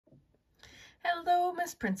Hello,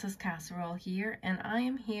 Miss Princess Casserole here, and I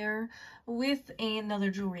am here with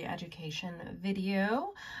another jewelry education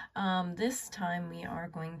video. This time we are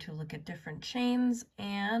going to look at different chains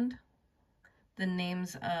and the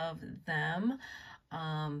names of them.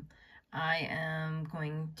 I am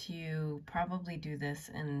going to probably do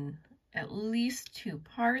this in at least two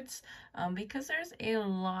parts because there's a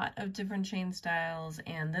lot of different chain styles,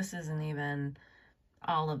 and this isn't even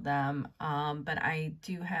all of them, but I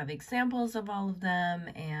do have examples of all of them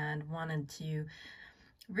and wanted to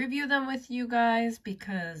review them with you guys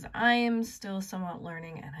because I am still somewhat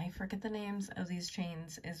learning and I forget the names of these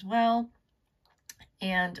chains as well.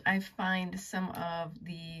 And I find some of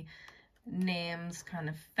the names kind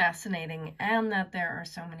of fascinating, and that there are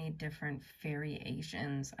so many different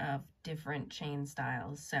variations of different chain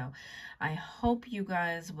styles. So I hope you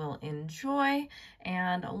guys will enjoy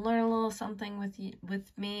and learn a little something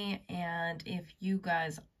with me. And if you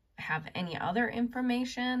guys have any other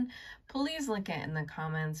information, please link it in the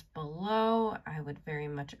comments below. I would very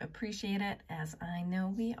much appreciate it, as I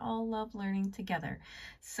know we all love learning together.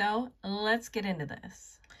 So let's get into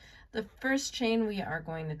this. The first chain we are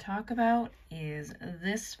going to talk about is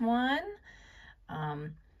this one.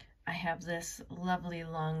 I have this lovely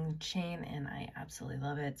long chain and I absolutely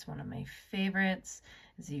love it. It's one of my favorites.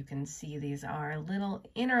 As you can see, these are little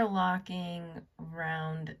interlocking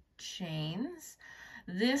round chains.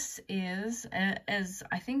 This is, as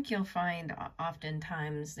I think you'll find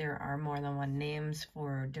oftentimes, there are more than one names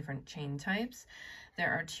for different chain types.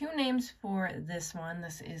 There are two names for this one.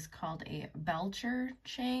 This is called a Belcher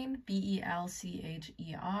chain,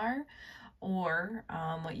 B-E-L-C-H-E-R, or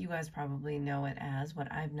what you guys probably know it as, what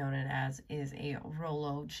I've known it as, is a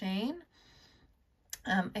Rolo chain.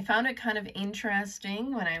 I found it kind of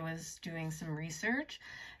interesting when I was doing some research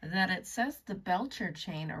that it says the Belcher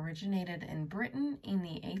chain originated in Britain in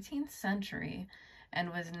the 18th century and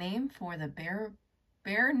was named for the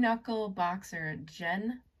bare knuckle boxer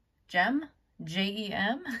Jem,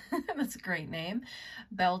 J-E-M, that's a great name,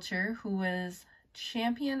 Belcher, who was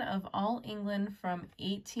champion of all England from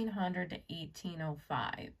 1800 to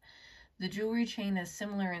 1805. The jewelry chain is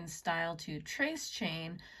similar in style to trace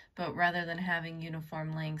chain, but rather than having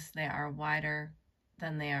uniform lengths, they are wider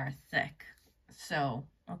than they are thick. So,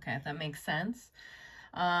 okay, that makes sense.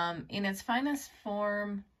 In its finest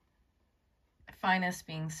form, finest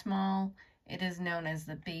being small, it is known as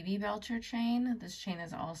the baby Belcher chain. This chain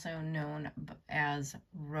is also known as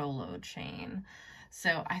Rolo chain.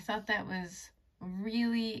 So I thought that was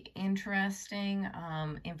really interesting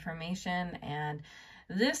information, and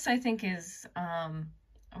this I think is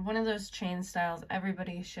one of those chain styles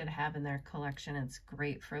everybody should have in their collection. It's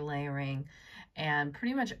great for layering, and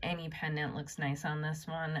pretty much any pendant looks nice on this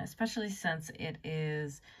one, especially since it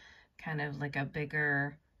is kind of like a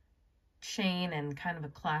bigger chain and kind of a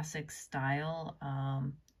classic style.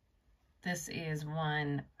 This is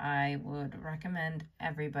one I would recommend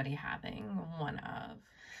everybody having one of.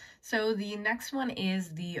 So the next one is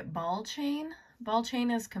the ball chain. Ball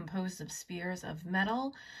chain is composed of spheres of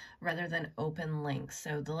metal rather than open links.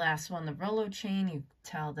 So the last one, the Rolo chain, you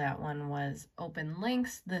tell that one was open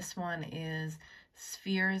links. This one is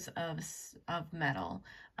spheres of metal.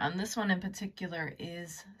 This one in particular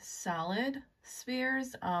is solid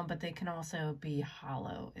spheres, but they can also be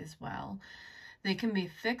hollow as well. They can be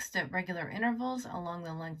fixed at regular intervals along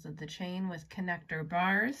the length of the chain with connector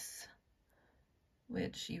bars,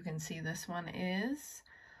 which you can see this one is,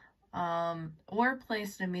 or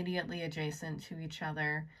placed immediately adjacent to each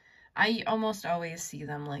other. I almost always see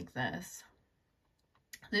them like this.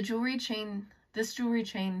 This jewelry chain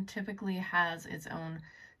typically has its own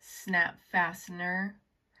snap fastener,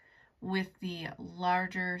 with the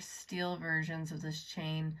larger steel versions of this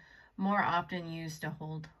chain more often used to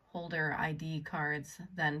hold holder ID cards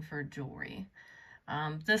than for jewelry.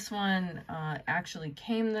 This one actually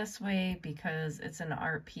came this way because it's an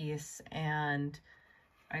art piece, and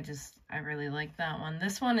I really like that one.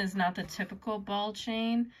 This one is not the typical ball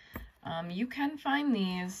chain. You can find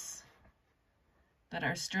these that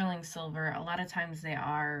are sterling silver. A lot of times they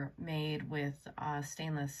are made with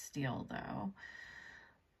stainless steel though.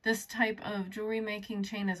 This type of jewelry making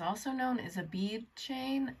chain is also known as a bead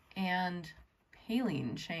chain and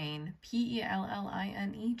Pelline chain,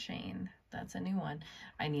 P-E-L-L-I-N-E chain. That's a new one.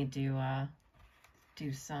 I need to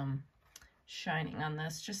do some shining on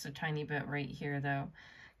this, just a tiny bit right here though,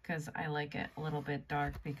 because I like it a little bit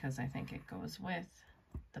dark because I think it goes with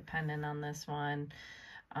the pendant on this one.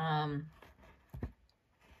 I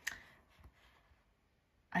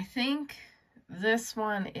think this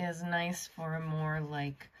one is nice for a more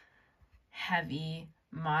like heavy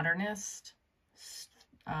modernist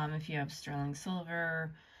If you have sterling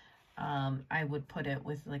silver, I would put it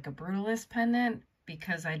with like a brutalist pendant,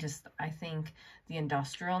 because I think the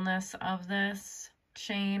industrialness of this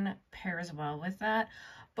chain pairs well with that.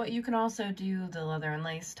 But you can also do the leather and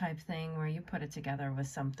lace type thing where you put it together with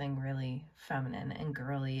something really feminine and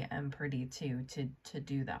girly and pretty too, to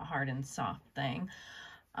do that hard and soft thing.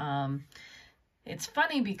 It's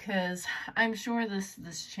funny because I'm sure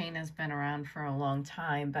this chain has been around for a long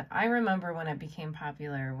time, but I remember when it became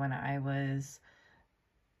popular when I was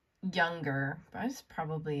younger. I was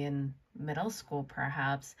probably in middle school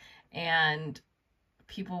perhaps, and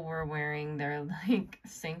people were wearing their like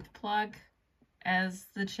sink plug as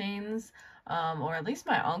the chains, or at least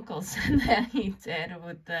my uncle said that he did,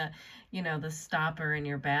 with the, you know, the stopper in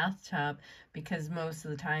your bathtub, because most of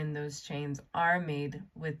the time those chains are made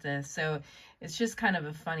with this. So it's just kind of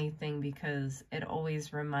a funny thing, because it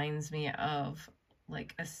always reminds me of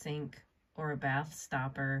like a sink or a bath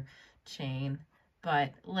stopper chain.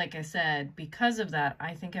 But like I said, because of that,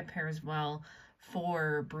 I think it pairs well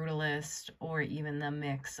for brutalist, or even the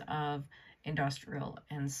mix of industrial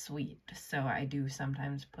and sweet. So I do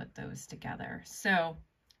sometimes put those together. So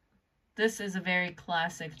this is a very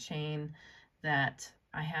classic chain that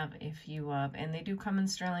I have a few of, and they do come in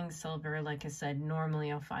sterling silver. Like I said,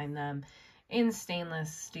 normally I'll find them in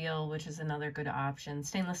stainless steel, which is another good option.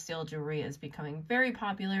 Stainless steel jewelry is becoming very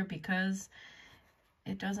popular because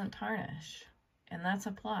it doesn't tarnish, and that's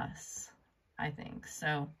a plus, I think.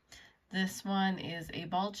 So this one is a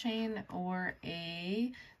ball chain or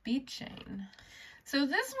a bead chain. So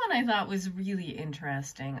this one I thought was really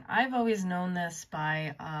interesting. I've always known this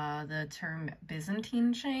by the term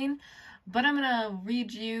Byzantine chain, but I'm gonna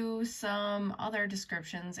read you some other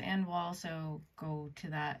descriptions, and we'll also go to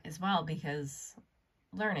that as well, because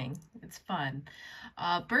learning, it's fun.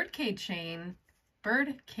 Birdcage chain,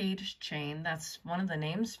 that's one of the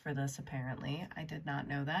names for this apparently, I did not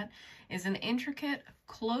know that, is an intricate,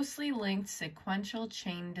 closely linked sequential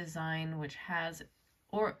chain design which has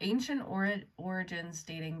ancient origins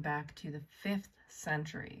dating back to the 5th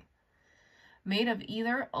century. Made of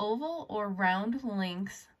either oval or round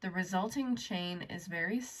links, the resulting chain is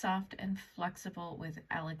very soft and flexible with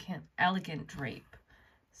elegant drape.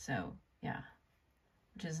 So yeah,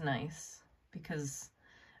 which is nice, because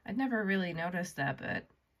I'd never really noticed that, but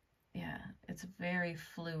yeah, it's very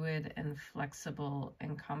fluid and flexible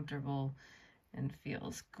and comfortable and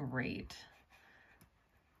feels great.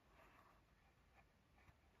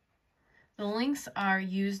 The links are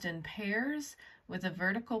used in pairs, with a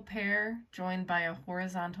vertical pair joined by a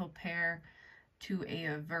horizontal pair to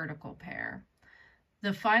a vertical pair.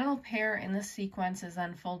 The final pair in the sequence is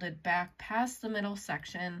then folded back past the middle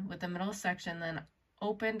section, with the middle section then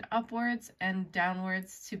opened upwards and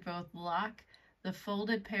downwards to both lock the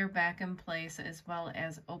folded pair back in place, as well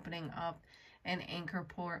as opening up an anchor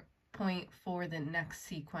point for the next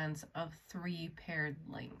sequence of 3 paired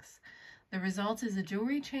links. The result is a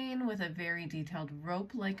jewelry chain with a very detailed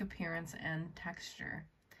rope-like appearance and texture.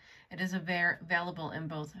 It is available in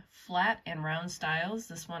both flat and round styles.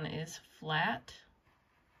 This one is flat,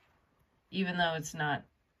 even though it's not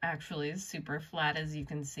actually super flat, as you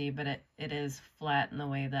can see, but it is flat in the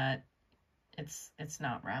way that it's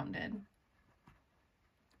not rounded.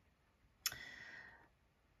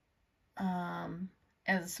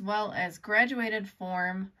 As well as graduated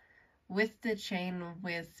form, with the chain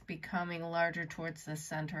width becoming larger towards the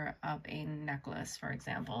center of a necklace, for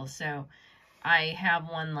example. So I have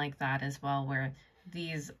one like that as well, where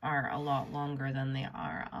these are a lot longer than they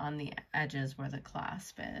are on the edges where the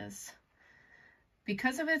clasp is.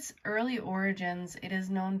 Because of its early origins, it is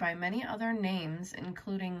known by many other names,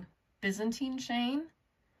 including Byzantine chain,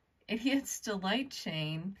 Idiot's Delight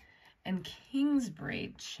chain, and King's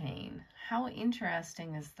Braid chain. How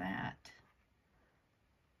interesting is that?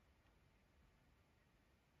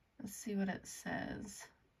 Let's see what it says,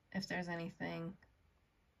 if there's anything.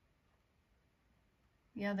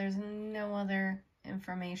 Yeah, there's no other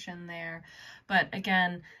information there. But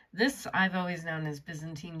again, this I've always known as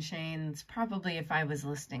Byzantine chain. It's probably, if I was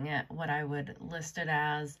listing it, what I would list it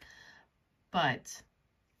as. But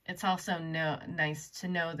it's also nice to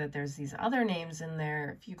know that there's these other names in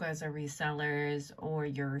there if you guys are resellers or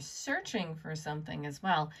you're searching for something as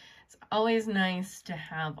well. It's always nice to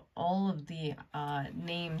have all of the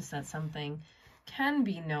names that something can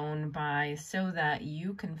be known by, so that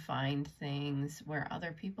you can find things where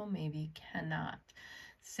other people maybe cannot.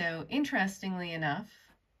 So interestingly enough,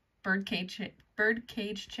 Birdcage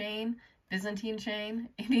chain, Byzantine chain,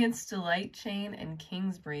 Idiot's Delight chain, and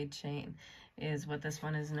King's Braid chain is what this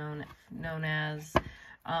one is known as.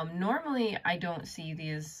 Normally I don't see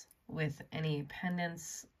these with any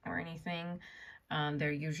pendants or anything.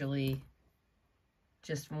 They're usually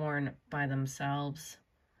just worn by themselves.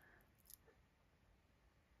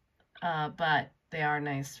 But they are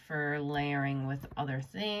nice for layering with other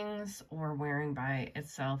things or wearing by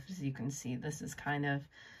itself. As you can see, this is kind of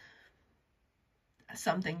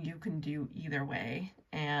something you can do either way,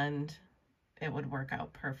 and it would work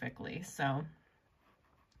out perfectly. So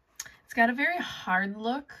it's got a very hard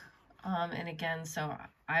look. And again, so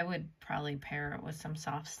I would probably pair it with some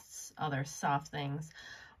other soft things,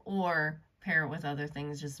 or pair it with other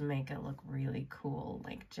things just to make it look really cool,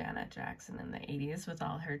 like Janet Jackson in the 80s with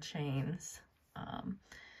all her chains.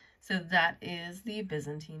 So that is the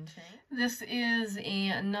Byzantine chain. This is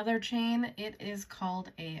another chain. It is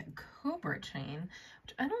called a Cobra Chain,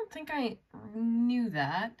 which I don't think I knew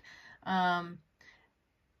that.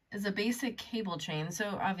 Is a basic cable chain.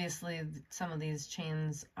 So obviously some of these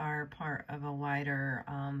chains are part of a wider,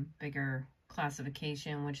 bigger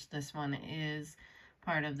classification, which this one is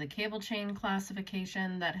part of the cable chain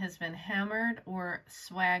classification that has been hammered or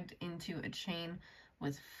swagged into a chain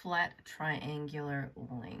with flat triangular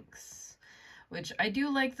links, which I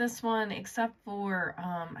do like this one, except for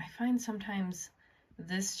I find sometimes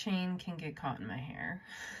this chain can get caught in my hair.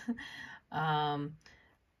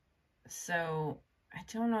 So I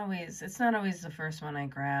don't always, it's not always the first one I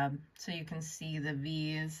grab. So you can see the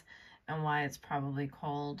V's and why it's probably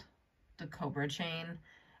called the Cobra Chain,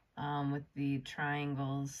 with the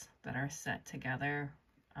triangles that are set together.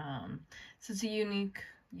 So it's a unique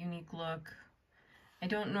look. I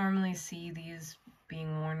don't normally see these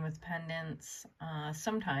being worn with pendants.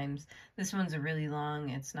 Sometimes. This one's a really long,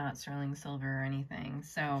 it's not sterling silver or anything.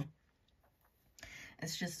 So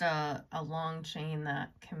it's just a long chain that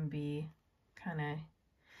can be kind of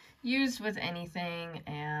used with anything.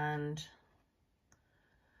 And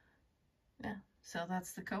yeah, so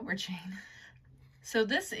that's the Cobra Chain. So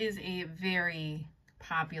this is a very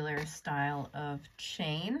popular style of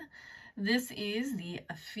chain. This is the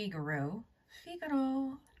Figaro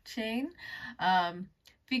chain.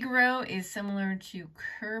 Figaro is similar to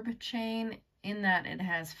curb chain in that it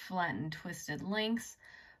has flat and twisted links,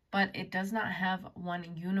 but it does not have one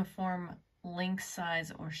uniform link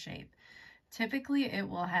size or shape. Typically it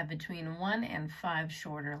will have between 1 and 5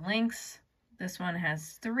 shorter links. This one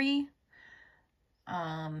has 3,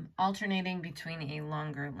 alternating between a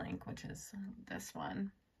longer link, which is this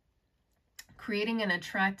one, creating an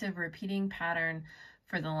attractive repeating pattern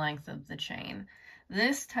for the length of the chain.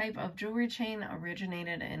 This type of jewelry chain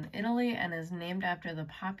originated in Italy and is named after the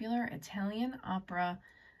popular Italian opera,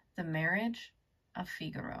 The Marriage of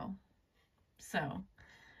Figaro. So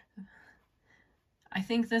I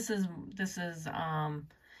think this is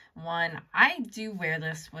one. I do wear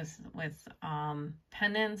this with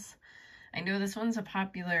pendants. I know this one's a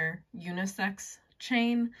popular unisex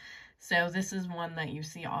chain, so this is one that you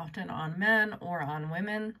see often on men or on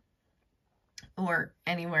women, or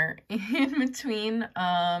anywhere in between.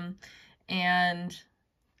 And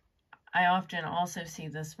I often also see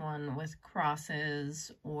this one with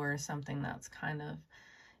crosses or something that's kind of,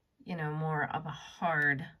 you know, more of a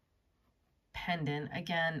hard pendant.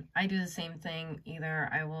 Again, I do the same thing. Either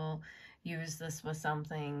I will use this with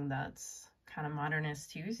something that's kind of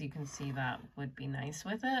modernist too, so you can see that would be nice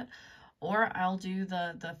with it, or I'll do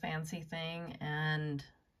the fancy thing and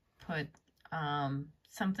put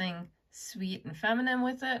something sweet and feminine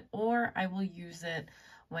with it, or I will use it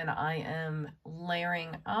when I am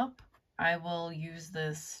layering up. I will use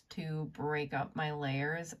this to break up my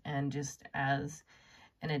layers and just as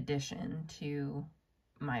an addition to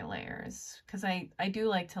my layers, because I do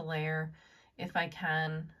like to layer if I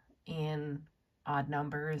can in odd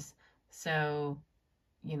numbers. So,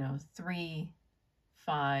 you know, 3,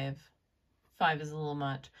 5 is a little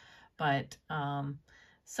much, but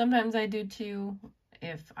sometimes I do 2.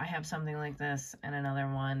 If I have something like this and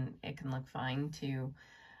another one, it can look fine too.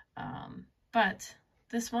 But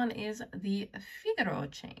this one is the Figaro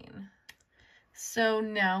chain. So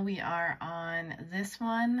now we are on this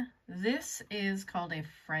one. This is called a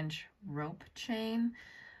French rope chain.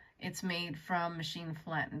 It's made from machine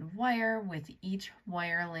flattened wire with each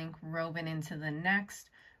wire link woven into the next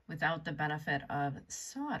without the benefit of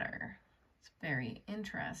solder. It's very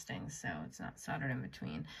interesting. So it's not soldered in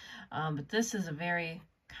between. But this is a very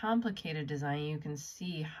complicated design. You can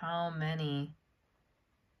see how many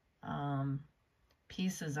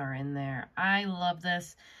pieces are in there. I love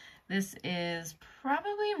this. This is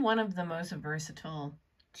probably one of the most versatile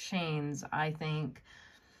chains, I think,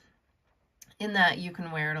 in that you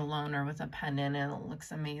can wear it alone or with a pendant and it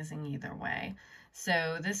looks amazing either way.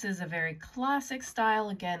 So this is a very classic style.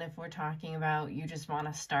 Again, if we're talking about you just want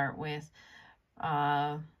to start with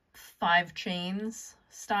 5 chains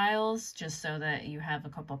styles, just so that you have a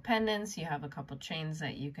couple pendants, you have a couple chains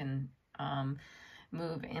that you can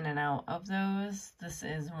move in and out of those. This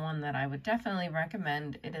is one that I would definitely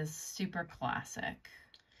recommend. It is super classic.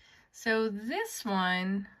 So this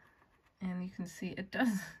one, and you can see it does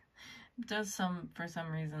for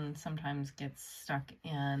some reason sometimes gets stuck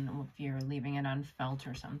in if you're leaving it on felt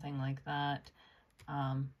or something like that.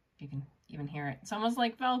 You can even hear it. It's almost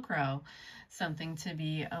like Velcro, something to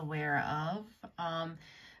be aware of.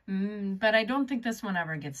 But I don't think this one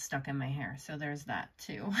ever gets stuck in my hair, so there's that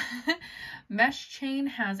too. Mesh chain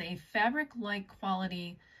has a fabric-like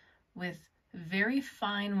quality with very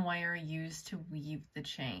fine wire used to weave the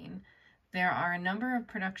chain. There are a number of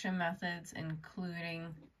production methods,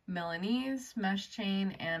 including Milanese mesh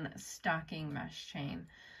chain and stocking mesh chain.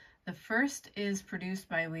 The first is produced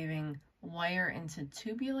by weaving wire into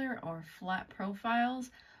tubular or flat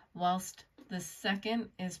profiles, whilst the second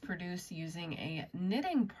is produced using a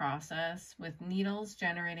knitting process with needles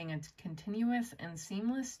generating a continuous and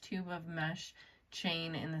seamless tube of mesh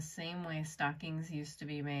chain in the same way stockings used to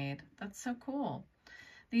be made. That's so cool.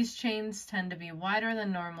 These chains tend to be wider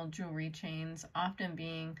than normal jewelry chains, often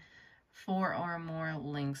being 4 or more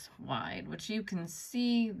lengths wide, which you can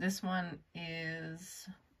see this one is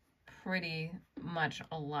pretty much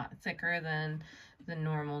a lot thicker than the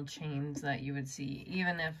normal chains that you would see.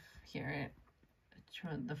 Even if here,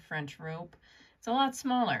 the French rope, it's a lot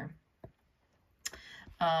smaller.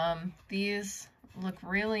 These look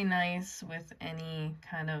really nice with any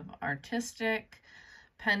kind of artistic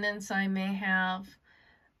pendants I may have.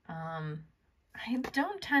 I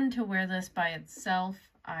don't tend to wear this by itself.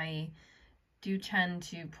 I do tend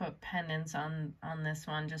to put pendants on this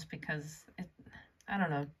one just because I don't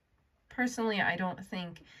know. Personally, I don't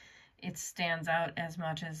think it stands out as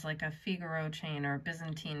much as like a Figaro chain or a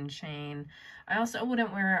Byzantine chain. I also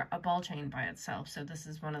wouldn't wear a ball chain by itself, so this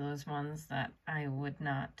is one of those ones that I would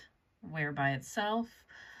not wear by itself.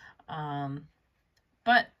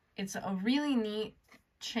 But it's a really neat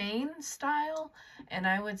chain style, and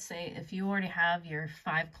I would say if you already have your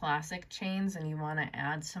 5 classic chains and you want to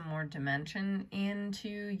add some more dimension into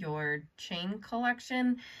your chain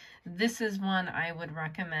collection, this is one I would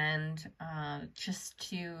recommend just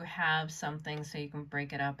to have something so you can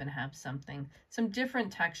break it up and have some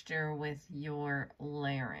different texture with your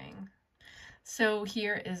layering. So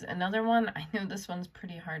here is another one. I know this one's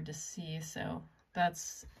pretty hard to see, so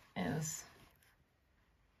that's as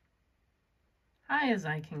high as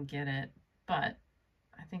I can get it, but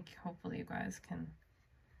I think hopefully you guys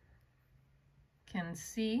can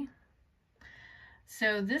see.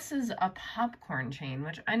 So this is a popcorn chain,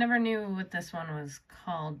 which I never knew what this one was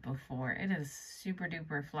called before. It is super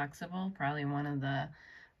duper flexible, probably one of the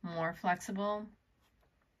more flexible.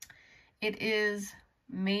 It is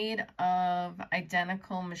made of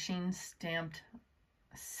identical machine stamped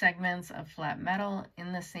segments of flat metal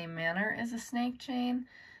in the same manner as a snake chain.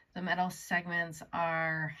 The metal segments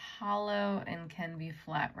are hollow and can be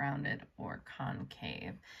flat rounded or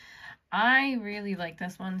concave. I really like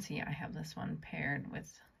this one. See, I have this one paired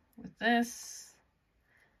with this.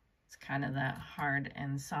 It's kind of that hard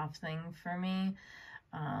and soft thing for me.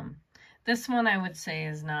 This one I would say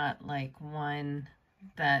is not like one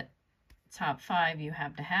that top 5 you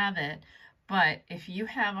have to have it, but if you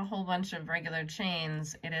have a whole bunch of regular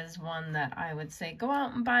chains, it is one that I would say go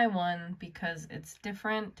out and buy one because it's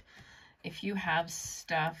different. If you have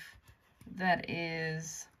stuff that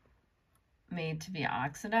is made to be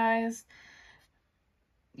oxidized,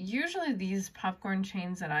 usually these popcorn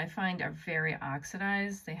chains that I find are very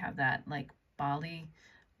oxidized. They have that like Bali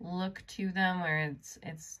look to them where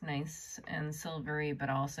it's nice and silvery but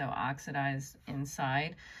also oxidized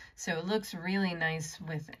inside. So it looks really nice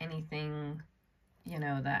with anything, you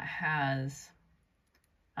know, that has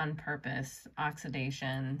on purpose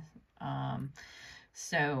oxidation.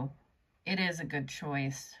 So it is a good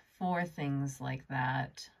choice for things like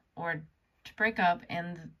that or to break up,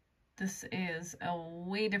 and this is a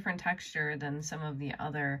way different texture than some of the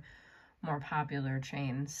other more popular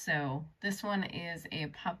chains. So this one is a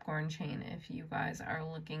popcorn chain if you guys are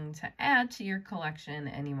looking to add to your collection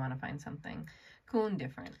and you want to find something cool and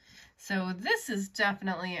different. So this is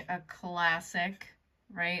definitely a classic,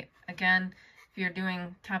 right? Again, if you're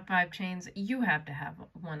doing top 5 chains, you have to have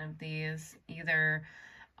one of these. Either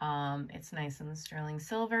it's nice in sterling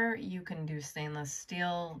silver, you can do stainless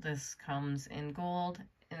steel. This comes in gold.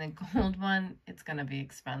 In the gold one, it's going to be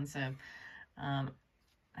expensive.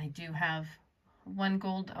 I do have one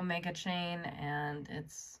gold Omega chain, and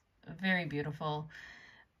it's very beautiful.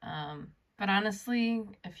 But honestly,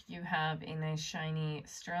 if you have a nice shiny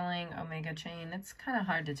sterling omega chain, it's kind of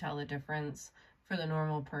hard to tell the difference for the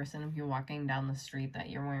normal person if you're walking down the street that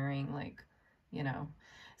you're wearing, like, you know,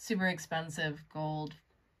 super expensive gold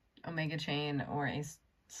omega chain or a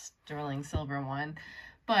sterling silver one.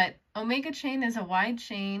 But omega chain is a wide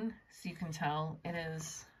chain, so you can tell it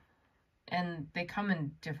is, and they come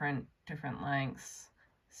in different lengths.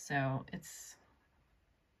 So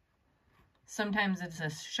sometimes it's a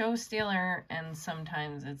show stealer, and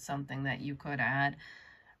sometimes it's something that you could add.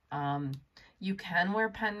 You can wear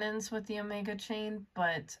pendants with the omega chain,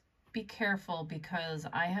 but be careful, because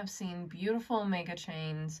I have seen beautiful omega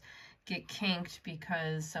chains get kinked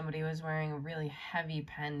because somebody was wearing a really heavy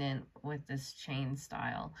pendant with this chain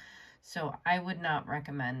style. So I would not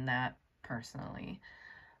recommend that personally.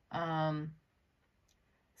 So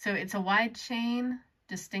it's a wide chain,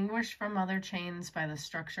 distinguished from other chains by the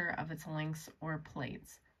structure of its links or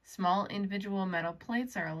plates. Small individual metal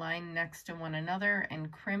plates are aligned next to one another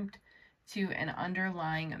and crimped to an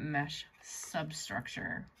underlying mesh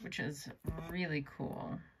substructure, which is really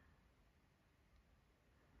cool.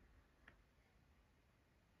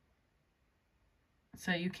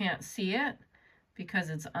 So you can't see it because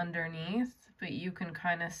it's underneath, but you can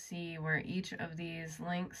kind of see where each of these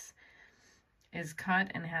links is cut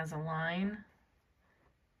and has a line.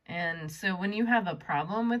 And so when you have a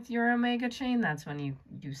problem with your omega chain, that's when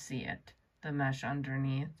you see it, the mesh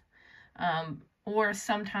underneath. Or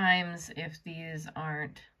sometimes if these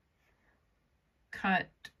aren't cut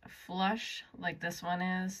flush like this one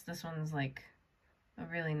is, this one's like a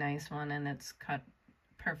really nice one and it's cut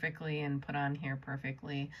perfectly and put on here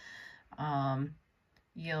perfectly,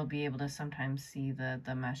 you'll be able to sometimes see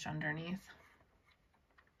the mesh underneath.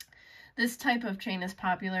 This type of chain is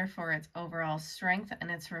popular for its overall strength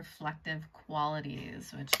and its reflective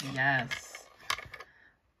qualities, which, yes,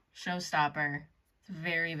 showstopper. It's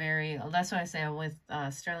very, very, that's why I say with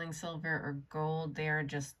sterling silver or gold, they are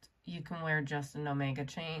just, you can wear just an omega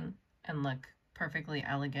chain and look perfectly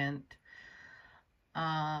elegant.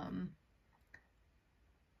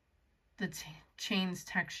 The chain's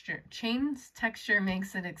texture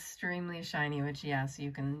makes it extremely shiny, which, yes,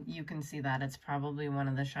 you can see that. It's probably one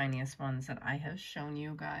of the shiniest ones that I have shown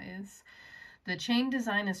you guys. The chain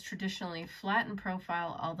design is traditionally flat in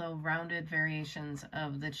profile, although rounded variations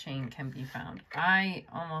of the chain can be found. I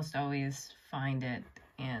almost always find it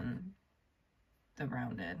in the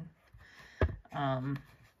rounded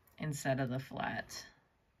instead of the flat.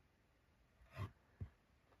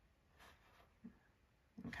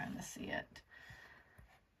 You can kind of see it.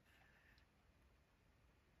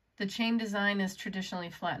 The chain design is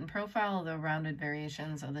traditionally flat in profile, although rounded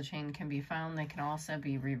variations of the chain can be found. They can also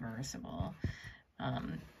be reversible.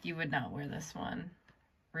 You would not wear this one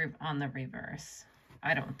on the reverse,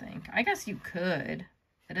 I don't think. I guess you could.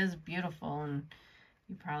 It is beautiful, and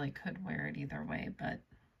you probably could wear it either way, but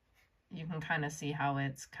you can kind of see how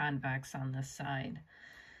it's convex on this side.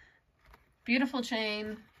 Beautiful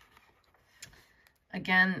chain.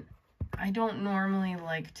 Again, I don't normally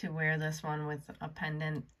like to wear this one with a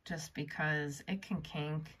pendant just because it can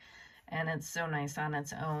kink, and it's so nice on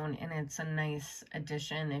its own, and it's a nice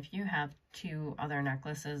addition. If you have two other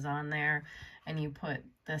necklaces on there and you put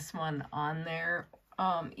this one on there,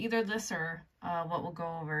 either this or what we'll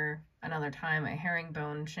go over another time, a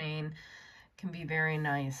herringbone chain, can be very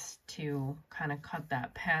nice to kind of cut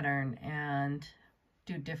that pattern and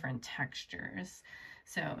do different textures.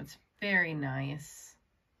 So it's very nice.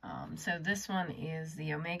 So this one is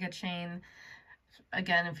the omega chain.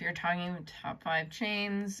 Again, if you're talking top 5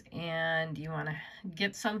 chains and you want to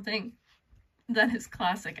get something that is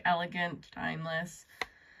classic, elegant, timeless,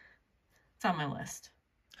 it's on my list.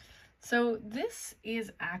 So this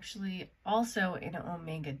is actually also an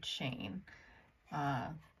omega chain.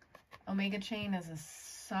 Omega chain is a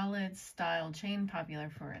solid style chain popular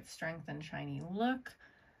for its strength and shiny look.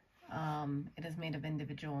 It is made of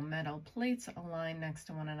individual metal plates aligned next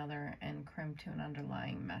to one another and crimped to an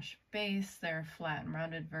underlying mesh base. There are flat and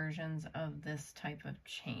rounded versions of this type of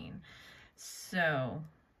chain. So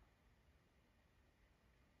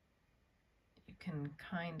you can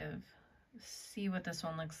kind of see what this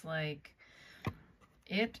one looks like.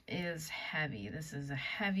 It is heavy. This is a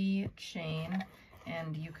heavy chain,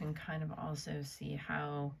 and you can kind of also see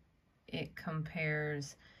how it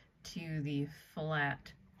compares to the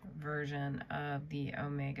flat version of the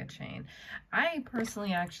omega chain. I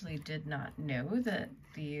personally actually did not know that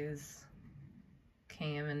these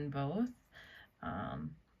came in both,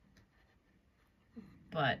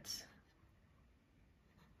 but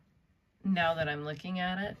now that I'm looking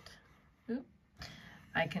at it,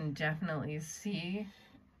 I can definitely see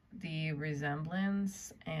the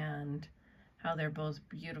resemblance and how they're both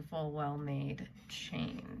beautiful, well-made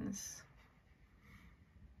chains.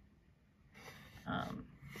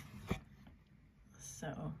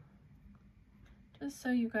 So just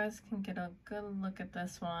so you guys can get a good look at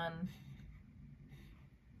this one.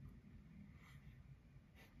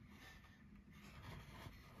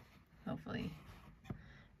 Hopefully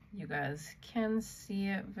you guys can see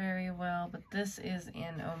it very well, but this is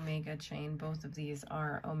an omega chain. Both of these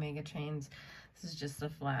are omega chains. This is just the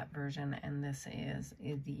flat version, and this is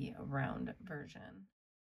the round version.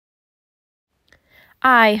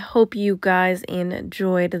 I hope you guys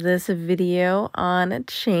enjoyed this video on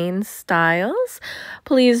chain styles.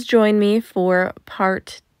 Please join me for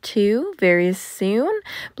part 2 very soon.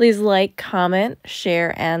 Please like, comment,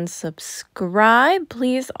 share, and subscribe.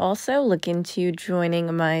 Please also look into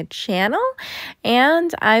joining my channel,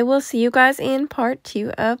 and I will see you guys in part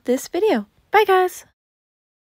 2 of this video. Bye, guys.